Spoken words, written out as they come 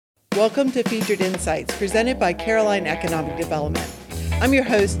Welcome to Featured Insights, presented by Caroline Economic Development. I'm your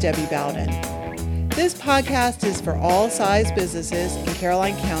host, Debbie Bowden. This podcast is for all size businesses in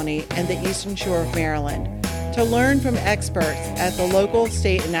Caroline County and the Eastern Shore of Maryland to learn from experts at the local,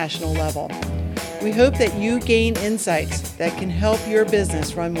 state, and national level. We hope that you gain insights that can help your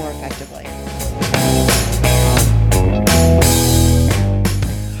business run more effectively.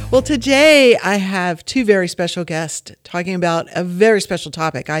 Well, today I have two very special guests talking about a very special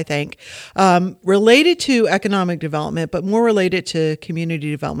topic, I think, related to economic development, but more related to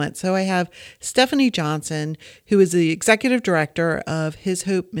community development. So I have Stephanie Johnson, who is the executive director of His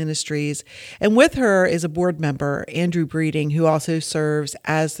Hope Ministries, and with her is a board member, Andrew Breeding, who also serves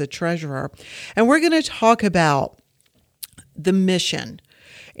as the treasurer. And we're going to talk about the mission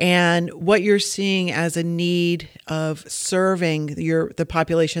and what you're seeing as a need of serving the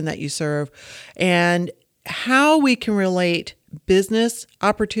population that you serve, and how we can relate business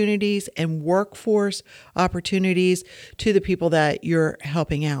opportunities and workforce opportunities to the people that you're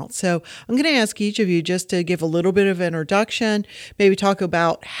helping out. So I'm going to ask each of you just to give a little bit of introduction, maybe talk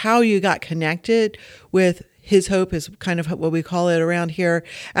about how you got connected with His Hope is kind of what we call it around here.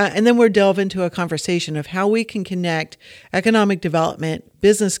 And then we'll delve into a conversation of how we can connect economic development,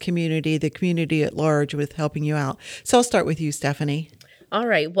 business community, the community at large with helping you out. So I'll start with you, Stephanie. All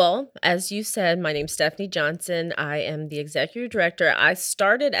right. Well, as you said, my name's Stephanie Johnson. I am the executive director. I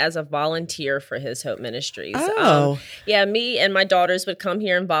started as a volunteer for His Hope Ministries. Oh. Me and my daughters would come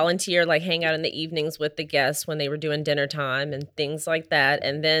here and volunteer, like hang out in the evenings with the guests when they were doing dinner time and things like that.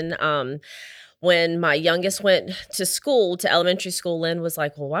 And then when my youngest went to elementary school, Lynn was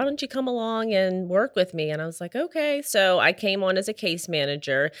like, well, why don't you come along and work with me? And I was like, okay. So I came on as a case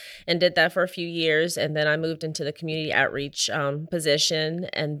manager and did that for a few years. And then I moved into the community outreach position.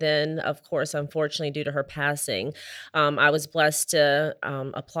 And then, of course, unfortunately, due to her passing, I was blessed to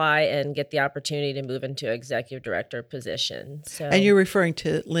apply and get the opportunity to move into executive director position. So, and you're referring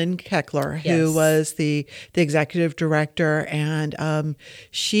to Lynn Keckler, yes, who was the executive director, and her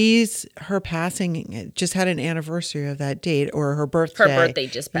passing just had an anniversary of that date, or her birthday. Her birthday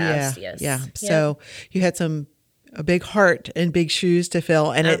just passed, yes. Yeah. So you had a big heart and big shoes to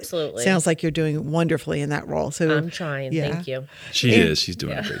fill, and absolutely. It sounds like you're doing wonderfully in that role. So I'm trying. Yeah. Thank you. She's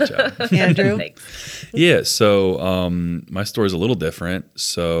doing a great job. Andrew? Thanks. Yeah, so my story is a little different.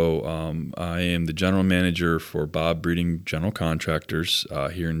 So I am the general manager for Bob Breeding General Contractors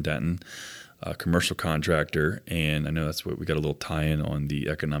here in Denton. Commercial contractor, and I know that's what we got a little tie-in on the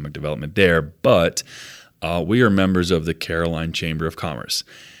economic development there, but we are members of the Caroline Chamber of Commerce,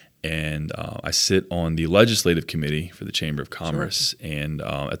 and I sit on the legislative committee for the Chamber of Commerce. Sure. And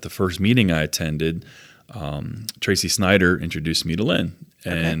at the first meeting I attended, Tracy Snyder introduced me to Lynn,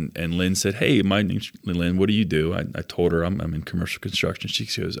 and Lynn said, hey, my name's Lynn, what do you do? I told her I'm in commercial construction. She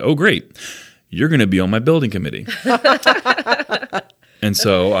goes, oh, great, you're going to be on my building committee. And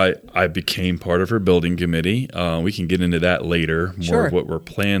so I became part of her building committee. We can get into that later, more of what our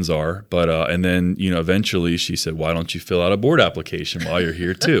plans are. But and then eventually she said, "Why don't you fill out a board application while you're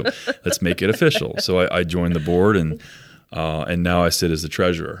here too? Let's make it official." So I joined the board, and now I sit as the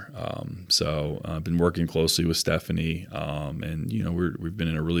treasurer. So I've been working closely with Stephanie, and we've been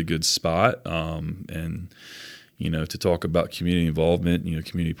in a really good spot. And to talk about community involvement,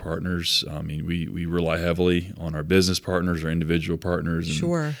 community partners. I mean, we rely heavily on our business partners, our individual partners, and,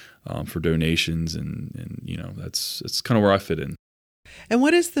 sure, for donations, and that's kind of where I fit in. And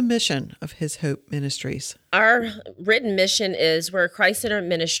what is the mission of His Hope Ministries? Our written mission is we're a Christ-centered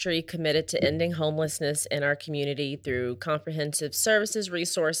ministry committed to ending homelessness in our community through comprehensive services,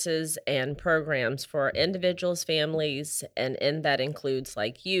 resources, and programs for individuals, families, and that includes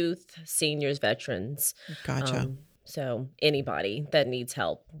like youth, seniors, veterans. Gotcha. So anybody that needs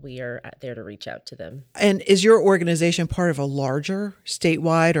help, we are there to reach out to them. And is your organization part of a larger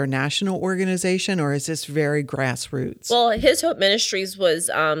statewide or national organization, or is this very grassroots? Well, His Hope Ministries was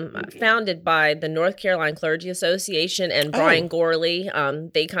founded by the North Carolina Clergy Association and Brian Gorley.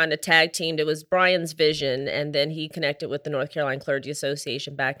 They kind of tag teamed. It was Brian's vision, and then he connected with the North Carolina Clergy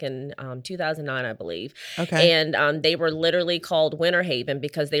Association back in 2009, I believe. Okay. And they were literally called Winter Haven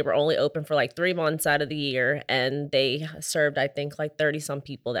because they were only open for like 3 months out of the year, and they served, I think, like 30-some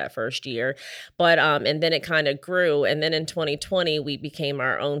people that first year. But and then it kind of grew. And then in 2020, we became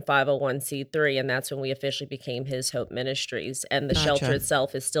our own 501c3, and that's when we officially became His Hope Ministries. And the shelter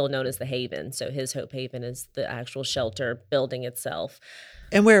itself is still known as the Haven. So His Hope Haven is the actual shelter building itself.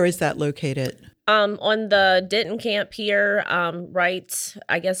 And where is that located? On the Denton Camp here, right,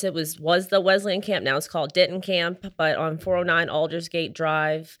 I guess it was the Wesleyan Camp. Now it's called Denton Camp, but on 409 Aldersgate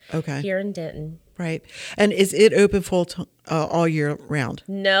Drive here in Denton. Right. And is it open all year round?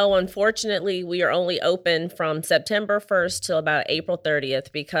 No, unfortunately, we are only open from September 1st till about April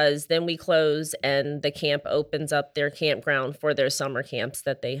 30th, because then we close and the camp opens up their campground for their summer camps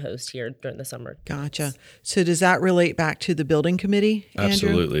that they host here during the summer. Gotcha. So does that relate back to the building committee, Andrew?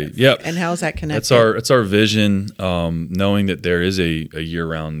 Absolutely. Yep. And how is that connected? It's our vision, knowing that there is a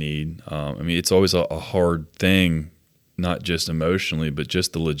year-round need. I mean, it's always a hard thing, not just emotionally, but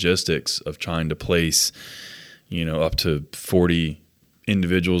just the logistics of trying to place, up to 40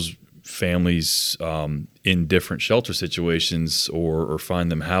 individuals, families in different shelter situations, or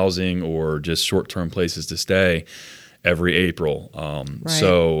find them housing or just short-term places to stay every April. Right.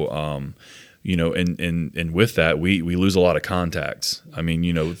 So, and with that, we lose a lot of contacts. I mean,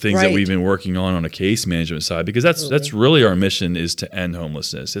 things Right. that we've been working on a case management side, because that's really our mission, is to end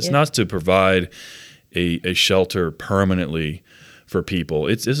homelessness. It's not to provide a shelter permanently for people.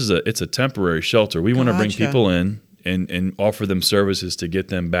 It's a temporary shelter. We want to bring Gotcha. people in and offer them services to get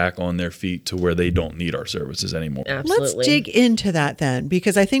them back on their feet to where they don't need our services anymore. Absolutely. Let's dig into that then,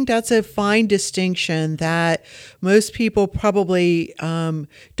 because I think that's a fine distinction that most people probably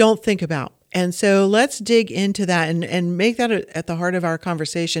don't think about. And so let's dig into that and make that at the heart of our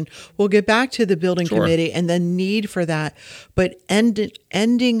conversation. We'll get back to the building Sure. committee and the need for that, but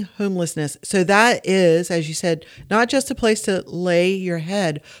ending homelessness. So that is, as you said, not just a place to lay your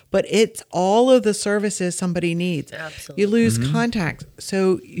head, but it's all of the services somebody needs. Absolutely. You lose contact.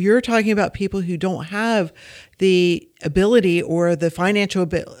 So you're talking about people who don't have the ability or the financial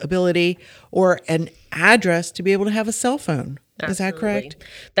ability or an address to be able to have a cell phone. Is that correct?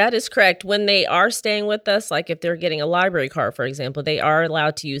 That is correct. When they are staying with us, like if they're getting a library card, for example, they are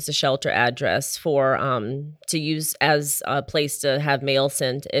allowed to use the shelter address for to use as a place to have mail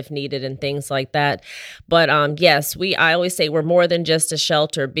sent if needed and things like that. But yes, I always say we're more than just a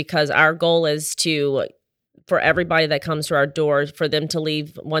shelter, because our goal is for everybody that comes to our door, for them to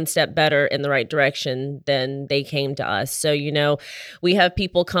leave one step better in the right direction than they came to us. So, we have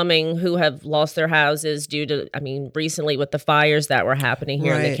people coming who have lost their houses due to, recently with the fires that were happening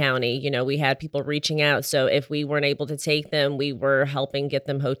here in the Right. county, we had people reaching out. So if we weren't able to take them, we were helping get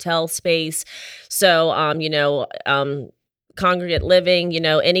them hotel space. So, congregate living,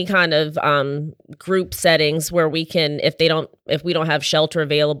 any kind of group settings where we can, if we don't have shelter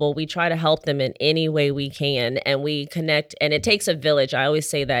available, we try to help them in any way we can, and we connect. And it takes a village. I always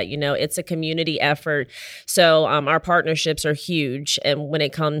say that, it's a community effort. So our partnerships are huge, and when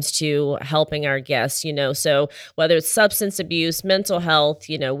it comes to helping our guests, so whether it's substance abuse, mental health,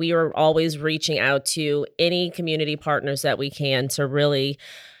 we are always reaching out to any community partners that we can to really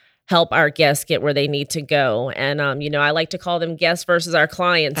help our guests get where they need to go. And, I like to call them guests versus our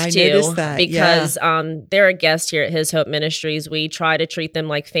clients too. I noticed that, because they're a guest here at His Hope Ministries. We try to treat them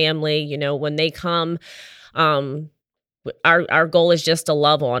like family. When they come, our goal is just to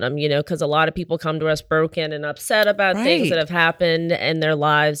love on them, because a lot of people come to us broken and upset about things that have happened in their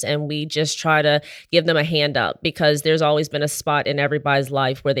lives. And we just try to give them a hand up, because there's always been a spot in everybody's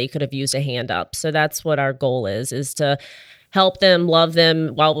life where they could have used a hand up. So that's what our goal is to help them, love them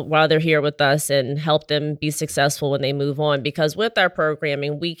while they're here with us, and help them be successful when they move on. Because with our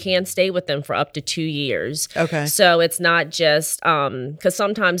programming, we can stay with them for up to 2 years. Okay. So it's not just because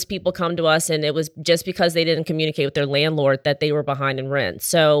sometimes people come to us and it was just because they didn't communicate with their landlord that they were behind in rent.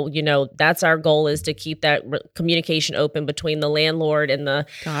 So, that's our goal, is to keep that communication open between the landlord and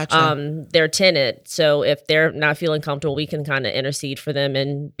their tenant. So if they're not feeling comfortable, we can kind of intercede for them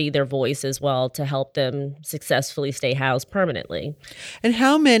and be their voice as well to help them successfully stay housed permanently. And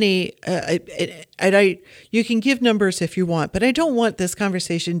how many, you can give numbers if you want, but I don't want this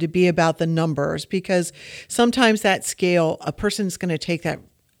conversation to be about the numbers, because sometimes that scale, a person's going to take that,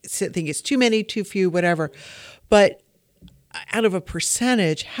 think it's too many, too few, whatever. But out of a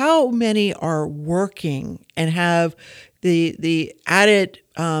percentage, how many are working and have the added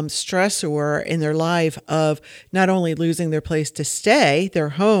stressor in their life of not only losing their place to stay, their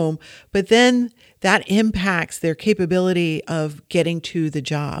home, but then that impacts their capability of getting to the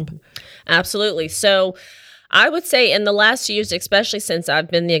job? Absolutely. So I would say in the last years, especially since I've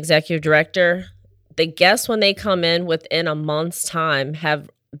been the executive director, the guests, when they come in within a month's time, have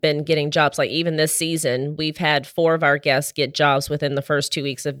been getting jobs. Like even this season, we've had 4 of our guests get jobs within the first 2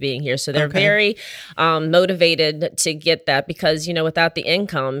 weeks of being here. So they're very motivated to get that, because, without the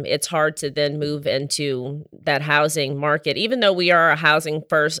income, it's hard to then move into that housing market. Even though we are a housing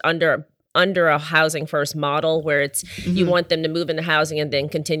first, under under a housing first model where it's you want them to move into housing and then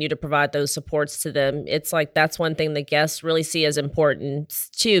continue to provide those supports to them. It's like that's one thing the guests really see as important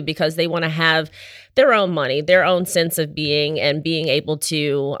too, because they want to have their own money, their own sense of being, and being able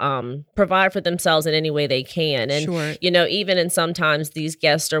to provide for themselves in any way they can. And, you know, even in sometimes these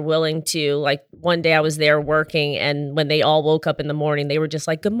guests are willing to, like one day I was there working, and when they all woke up in the morning, they were just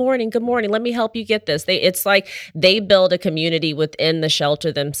like, good morning, let me help you get this. It's like they build a community within the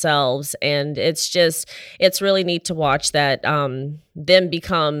shelter themselves. And it's really neat to watch that them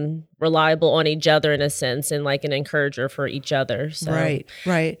become reliable on each other in a sense, and like an encourager for each other. So.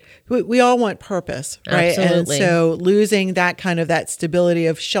 Right. We all want purpose, right? Absolutely. And so losing that kind of that stability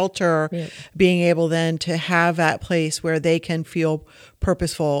of shelter, being able then to have that place where they can feel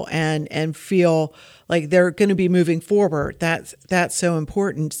purposeful and feel like they're going to be moving forward. That's so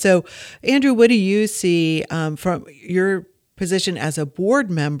important. So, Andrew, what do you see from your position as a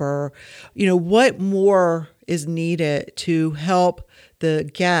board member? You know, what more is needed to help the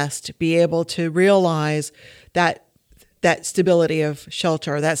guest be able to realize that stability of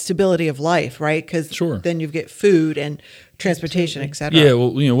shelter, that stability of life, right? Because then you get food and transportation, et cetera. Yeah,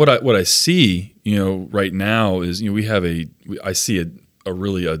 well, you know, what I see, you know, right now is, you know, I see a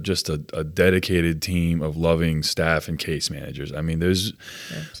really a dedicated team of loving staff and case managers. I mean, those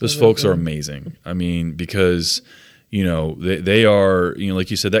folks are amazing. I mean, because you know, they are, you know, like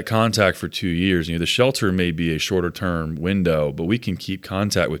you said, that contact for 2 years, you know, the shelter may be a shorter term window, but we can keep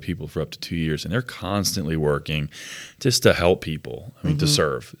contact with people for up to 2 years, and they're constantly working just to help people, I mean, to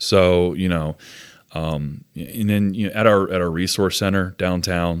serve. So, you know, and then, you know, at our resource center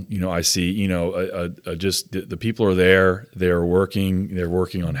downtown, you know, I see, you know, just the people are there, they're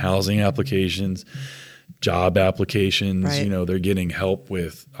working on housing applications, job applications, you know, they're getting help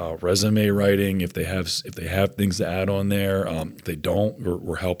with resume writing if they have things to add on there. If they don't,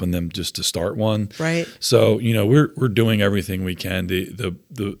 we're helping them just to start one. Right. So, you know, we're doing everything we can.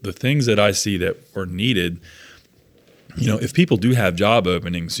 The things that I see that are needed, you know, if people do have job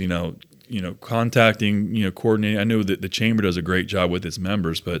openings, you know, contacting, you know, coordinating. I know that the chamber does a great job with its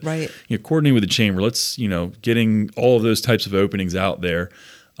members, but you know, coordinating with the chamber, let's, you know, getting all of those types of openings out there,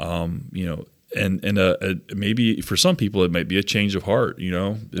 you know. And maybe for some people it might be a change of heart, you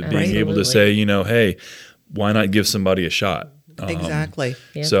know, being able to say, you know, hey, why not give somebody a shot? Exactly.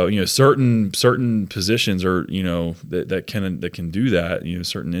 So, you know, certain positions are, you know, that can do that. You know,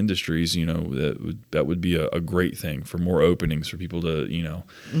 certain industries, you know, that would be a great thing for more openings for people to, you know,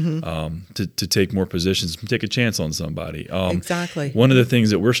 to take more positions, take a chance on somebody. Exactly. One of the things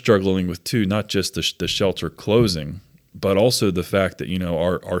that we're struggling with too, not just the shelter closing, but also the fact that, you know,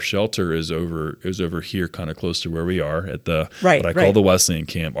 our shelter is over here, kind of close to where we are at the what I call the Wesleyan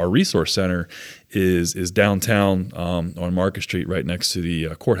camp. Our resource center is downtown on Market Street, right next to the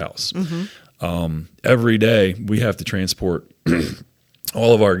courthouse. Every day we have to transport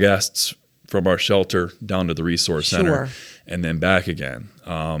all of our guests from our shelter down to the resource center and then back again.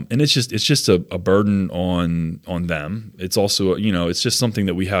 And it's just a burden on them. It's also, you know, it's just something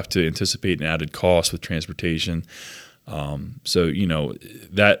that we have to anticipate an added cost with transportation. So, you know,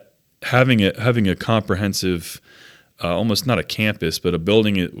 that having a comprehensive, almost not a campus, but a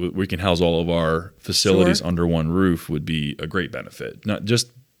building where we can house all of our facilities under one roof would be a great benefit. Not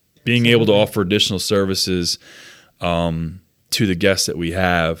just being able to offer additional services to the guests that we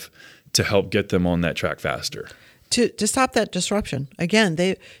have to help get them on that track faster. To stop that disruption. Again,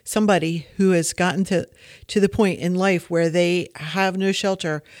 somebody who has gotten to the point in life where they have no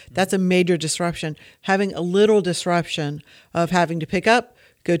shelter, that's a major disruption. Having a little disruption of having to pick up,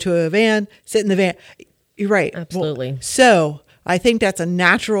 go to a van, sit in the van. You're right. Absolutely. So I think that's a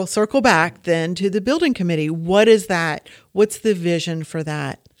natural circle back then to the building committee. What is that? What's the vision for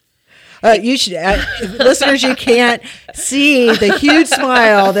that? You should, listeners, you can't see the huge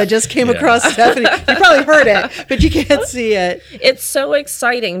smile that just came across Stephanie. You probably heard it, but you can't see it. It's so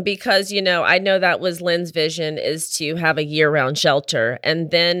exciting because, you know, I know that was Lynn's vision, is to have a year-round shelter. And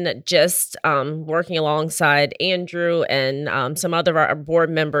then just working alongside Andrew and some other of our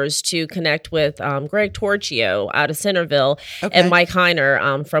board members to connect with Greg Torchio out of Centerville and Mike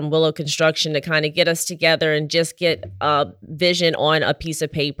Heiner from Willow Construction to kind of get us together and just get a vision on a piece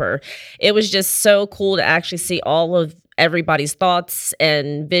of paper. It was just so cool to actually see all of everybody's thoughts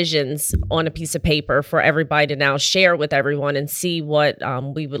and visions on a piece of paper for everybody to now share with everyone and see what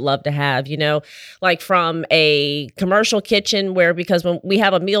we would love to have, you know, like from a commercial kitchen because when we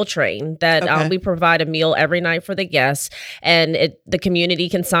have a meal train that we provide a meal every night for the guests, and the community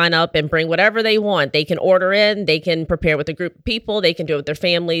can sign up and bring whatever they want. They can order in, they can prepare with a group of people, they can do it with their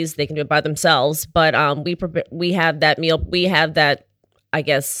families, they can do it by themselves. But we have that meal, we have that, I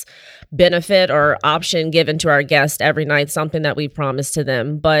guess, benefit or option given to our guests every night, something that we promise to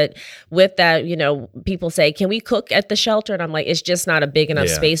them. But with that, people say, can we cook at the shelter? And I'm like, it's just not a big enough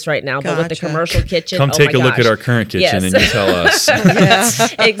space right now. But with the commercial kitchen, come take a look at our current kitchen and you tell us.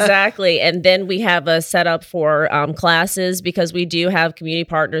 Exactly. And then we have a setup for classes, because we do have community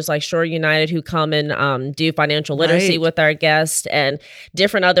partners like Shore United who come and do financial literacy with our guests, and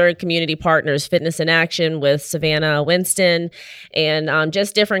different other community partners, Fitness in Action with Savannah Winston, and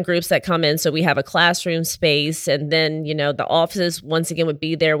just different groups that come in. So we have a classroom space, and then, the offices once again would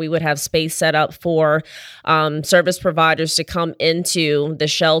be there. We would have space set up for service providers to come into the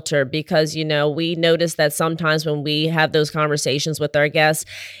shelter, because, we notice that sometimes when we have those conversations with our guests,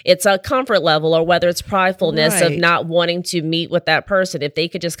 it's a comfort level, or whether it's pridefulness of not wanting to meet with that person. If they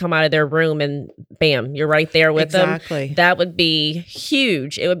could just come out of their room and bam, you're right there with them, that would be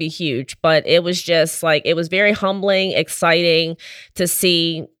huge. It would be huge. But it was just like, it was very humbling, exciting to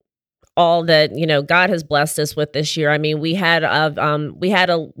see all that, God has blessed us with this year. I mean, we had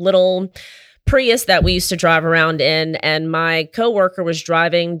a little Prius that we used to drive around in, and my coworker was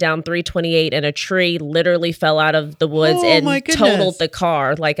driving down 328 and a tree literally fell out of the woods and totaled the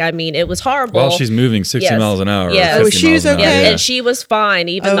car. It was horrible. While she's moving 60 miles an hour. Yeah. She was okay. Yeah, and she was fine.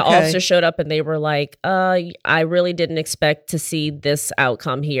 Even the officer showed up and they were like, I really didn't expect to see this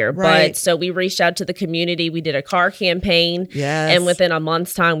outcome here. But so we reached out to the community. We did a car campaign. Yes. And within a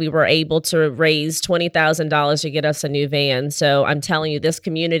month's time, we were able to raise $20,000 to get us a new van. So I'm telling you, this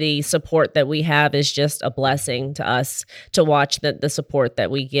community support that we have is just a blessing to us, to watch the support that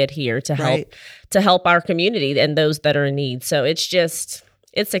we get here to help our community and those that are in need. So it's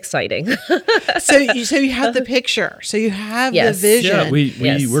exciting. so you have the picture. So you have the vision. Yeah,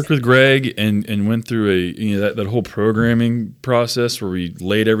 we worked with Greg and went through that whole programming process where we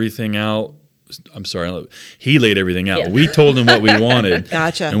laid everything out. I'm sorry, he laid everything out. Yeah. We told him what we wanted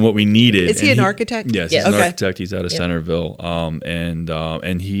and what we needed. Is he an architect? Yes, he's an architect. He's out of Centerville.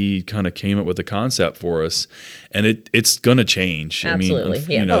 And he kind of came up with a concept for us, and it's going to change. Absolutely.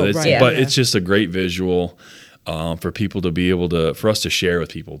 But it's just a great visual. For people to be able to, for us to share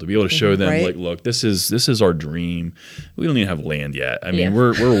with people, to be able to show them, like, look, this is our dream. We don't even have land yet. I mean,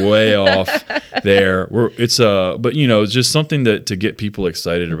 we're way off there. It's just something to get people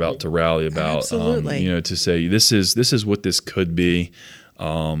excited about, to rally about. Absolutely. To say this is what this could be.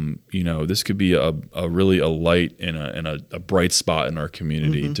 This could be a really a light and a bright spot in our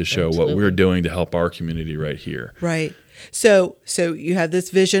community to show what we're doing to help our community right here. Right. So you have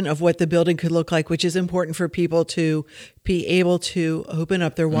this vision of what the building could look like, which is important for people to be able to open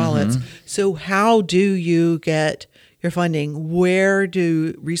up their wallets. So how do you get your funding? Where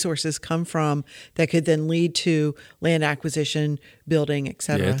do resources come from that could then lead to land acquisition, building, et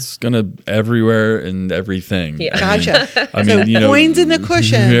cetera? Yeah, it's going to everywhere and everything. Yeah. Gotcha. So coins in the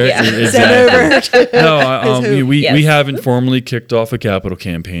cushion. Exactly. No, we haven't formally kicked off a capital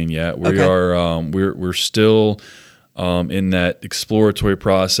campaign yet. We are. We're still in that exploratory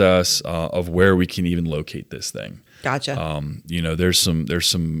process of where we can even locate this thing. Gotcha. There's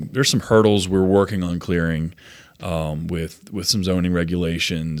some hurdles we're working on clearing with some zoning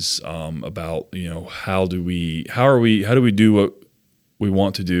regulations about how do we do what we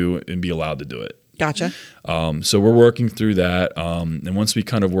want to do and be allowed to do it. Gotcha. So we're working through that, and once we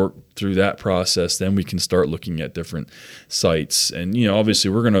kind of work through that process, then we can start looking at different sites. And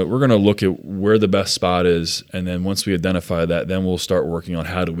obviously, we're gonna look at where the best spot is, and then once we identify that, then we'll start working on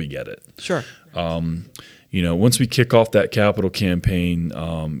how do we get it. Sure. Once we kick off that capital campaign,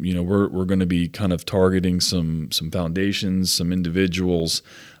 we're going to be kind of targeting some foundations, some individuals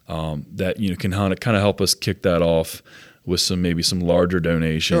that can kind of help us kick that off with maybe some larger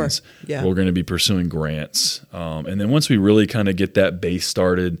donations. Sure. Yeah. We're going to be pursuing grants. And then once we really kind of get that base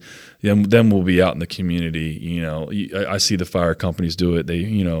started, then we'll be out in the community. I see the fire companies do it. They,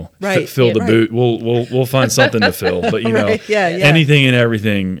 fill the boot. We'll find something to fill. But, anything and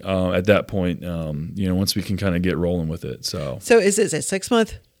everything at that point, once we can kind of get rolling with it. So is it a 6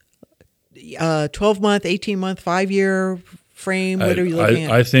 month, 12 month, 18 month, 5-year frame? What are you looking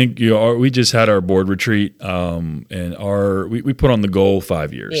at? I think we just had our board retreat, and we put on the goal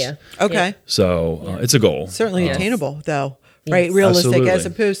 5 years. Yeah. Okay. So it's a goal. Certainly attainable, though. Right, realistic, absolutely. As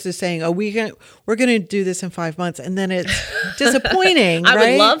opposed to saying, we're going to do this in 5 months, and then it's disappointing. I right?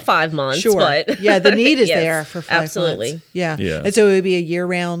 would love 5 months, sure. But the need is there for 5 absolutely. months. Yeah. And so it would be a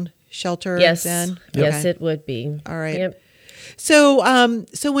year-round shelter. Yes, then? Yes, it would be. All right. Yep. So, how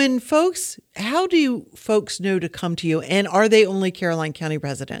do folks know to come to you, and are they only Caroline County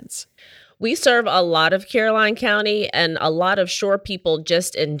residents? We serve a lot of Caroline County and a lot of shore people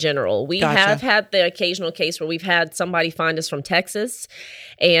just in general. We Gotcha. have had the occasional case where we've had somebody find us from Texas,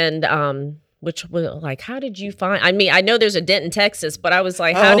 and which was like, how did you find? I mean, I know there's a Denton, Texas, but I was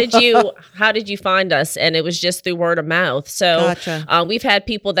like, how did you find us? And it was just through word of mouth. So Gotcha. we've had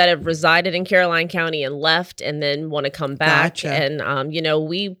people that have resided in Caroline County and left and then want to come back. Gotcha. And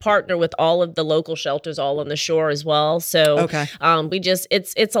we partner with all of the local shelters all on the shore as well. So Okay.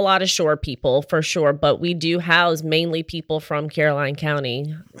 it's a lot of shore people for sure, but we do house mainly people from Caroline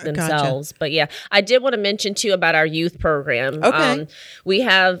County themselves. But yeah, I did want to mention too about our youth program. Okay. We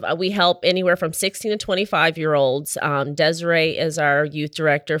help anywhere from 16 to 25-year-olds. Desiree is our youth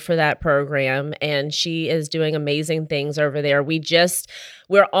director for that program, and she is doing amazing things over there.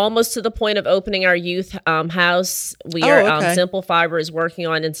 We're almost to the point of opening our youth house. Simple Fiber is working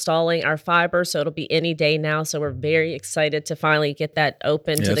on installing our fiber, so it'll be any day now. So we're very excited to finally get that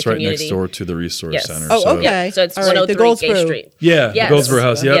open to the it's community. right next door to the resource center. Oh, So, okay. Yeah, so it's All right, 103 the Goldsboro. Gay Street. Yeah, Yes. the Goldsboro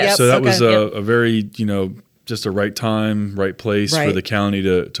House. Yep. Yes. So that was Okay. a very, just a right time, right place for Right. the county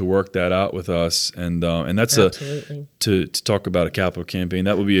to work that out with us. And that's Absolutely. to talk about a capital campaign,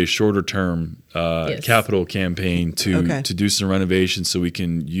 that would be a shorter term Yes. capital campaign Okay. to do some renovations so we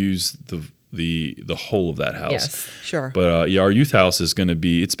can use the whole of that house. Yes. Sure. But our youth house is going to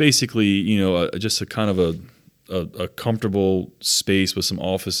be, it's basically, just a kind of a comfortable space with some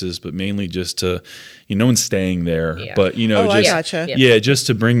offices, but mainly just to, no one's staying there, Yeah. but, I just, gotcha. Yeah. just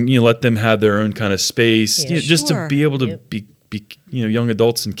to bring, let them have their own kind of space, Yeah. just Sure. to be able to Yep. be, young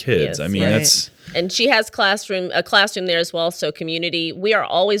adults and kids. Yes. I mean, Right. that's, And she has a classroom there as well. So community, we are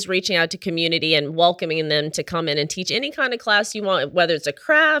always reaching out to community and welcoming them to come in and teach any kind of class you want, whether it's a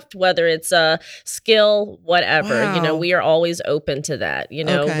craft, whether it's a skill, whatever. Wow. We are always open to that.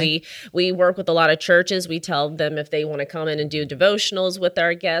 Okay. We work with a lot of churches. We tell them if they want to come in and do devotionals with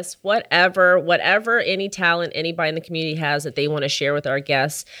our guests, whatever any talent anybody in the community has that they want to share with our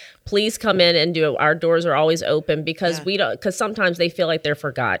guests, please come in and do it. Our doors are always open because because sometimes they feel like they're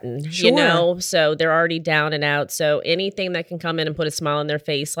forgotten, Sure. so they're already down and out. So anything that can come in and put a smile on their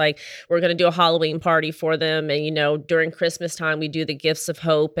face, like we're going to do a Halloween party for them. And, during Christmas time, we do the Gifts of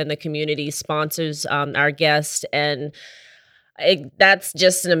Hope, and the community sponsors our guests. And that's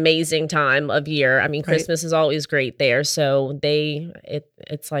just an amazing time of year. I mean, Christmas is always great there. So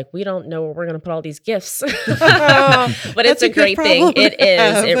it's like, we don't know where we're going to put all these gifts, but it's a good great thing. problem It to is.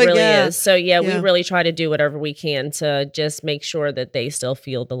 have, It but really yeah. is. So we Yeah. really try to do whatever we can to just make sure that they still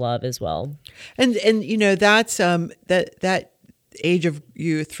feel the love as well. And that's that age of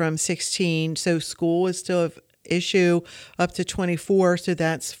youth from 16. So school is still an issue up to 24. So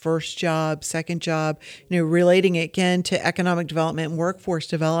that's first job, second job. Relating it again to economic development and workforce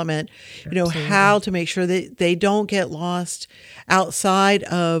development. How to make sure that they don't get lost outside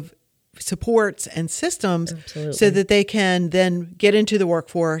of supports and systems, Absolutely. so that they can then get into the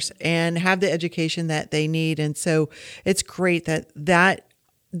workforce and have the education that they need. And so it's great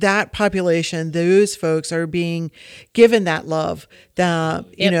that population, those folks are being given that love, to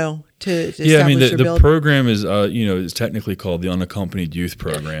establish their the build. program is is technically called the Unaccompanied Youth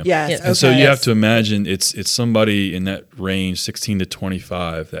Program. Yes. Yes. And so okay. you have to imagine it's somebody in that range, 16 to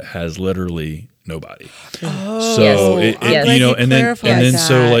 25, that has literally nobody. Oh, So Yes. it Yes. Glad you and then clarified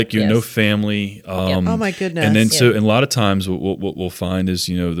so that. like no Yes. family. Oh my goodness. And then and a lot of times what we'll find is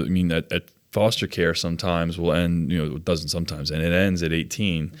at foster care sometimes will end, it doesn't sometimes, and it ends at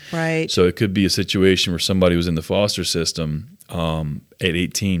 18. Right. So it could be a situation where somebody was in the foster system at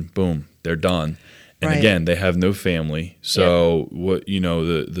 18, boom, they're done. And Right. again, they have no family. So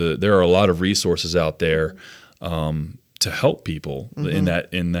there are a lot of resources out there to help people in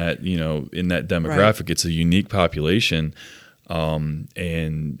that demographic. It's a unique population.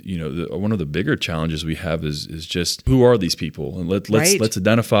 And one of the bigger challenges we have is just, who are these people, and let's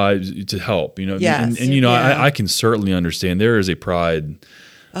identify to help. Yes. And Yeah. I can certainly understand there is a pride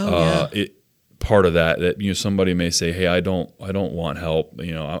part of that somebody may say, hey, I don't want help.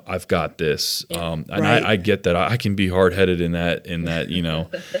 I've got this. And Right. I get that. I can be hard headed in that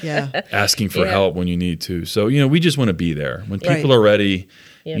Yeah. asking for Yeah. help when you need to. So we just want to be there when people Right. are ready.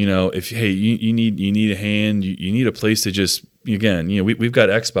 Yeah. If you need a hand, you need a place to just, again, we've got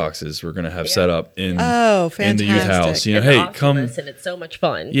Xboxes we're going to have set up in Oh, in the youth house. fantastic. And Hey, Oculus, come. and it's so much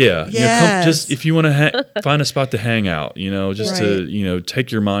fun. Yeah, Yes. come, just if you want to find a spot to hang out, just Right. to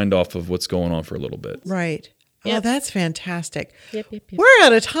take your mind off of what's going on for a little bit. Right. Oh, Yep. that's fantastic. Yep. We're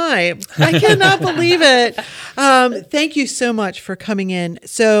out of time. I cannot believe it. Thank you so much for coming in.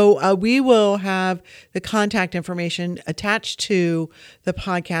 So we will have the contact information attached to the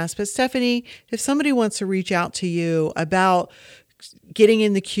podcast. But Stephanie, if somebody wants to reach out to you about getting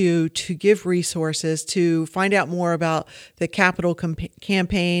in the queue to give resources, to find out more about the capital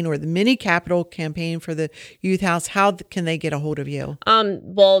campaign or the mini capital campaign for the Youth House, how can they get a hold of you?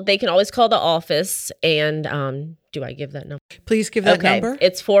 Well, they can always call the office, and do I give that number? Please give that number.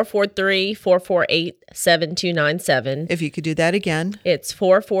 It's 443-448-7297. If you could do that again. It's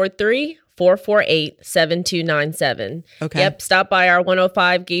 443-448-7297. Okay. Yep. Stop by our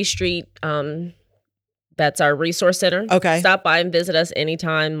 105 Gay Street. That's our resource center. Okay. Stop by and visit us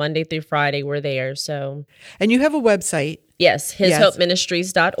anytime, Monday through Friday. We're there. So. And you have a website. Yes,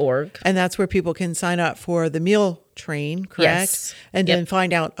 hishopeministries.org. And that's where people can sign up for the meal train, correct? Yes. And then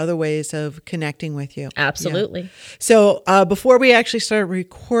find out other ways of connecting with you. Absolutely. Yeah. So before we actually started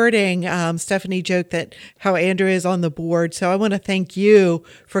recording, Stephanie joked that how Andrew is on the board. So I want to thank you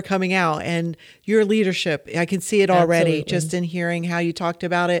for coming out and your leadership. I can see it already just in hearing how you talked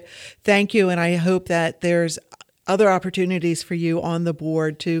about it. Thank you. And I hope that there's other opportunities for you on the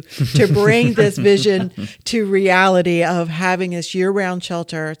board to bring this vision to reality of having this year-round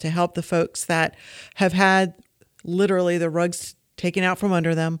shelter to help the folks that have had literally the rugs taken out from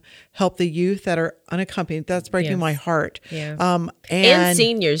under them, help the youth that are unaccompanied. That's breaking my heart. Yeah. And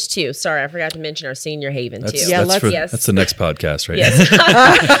seniors too. Sorry, I forgot to mention our senior haven too. That's the next podcast, right? Yes.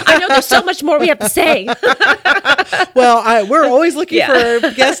 I know there's so much more we have to say. Well, we're always looking for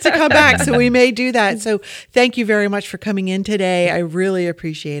guests to come back, so we may do that. So thank you very much for coming in today. I really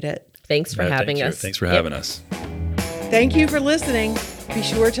appreciate it. Thanks for having us. Thanks for having us. Thank you for listening. Be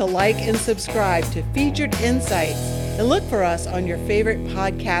sure to like and subscribe to Featured Insights and look for us on your favorite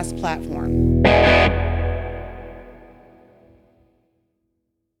podcast platform.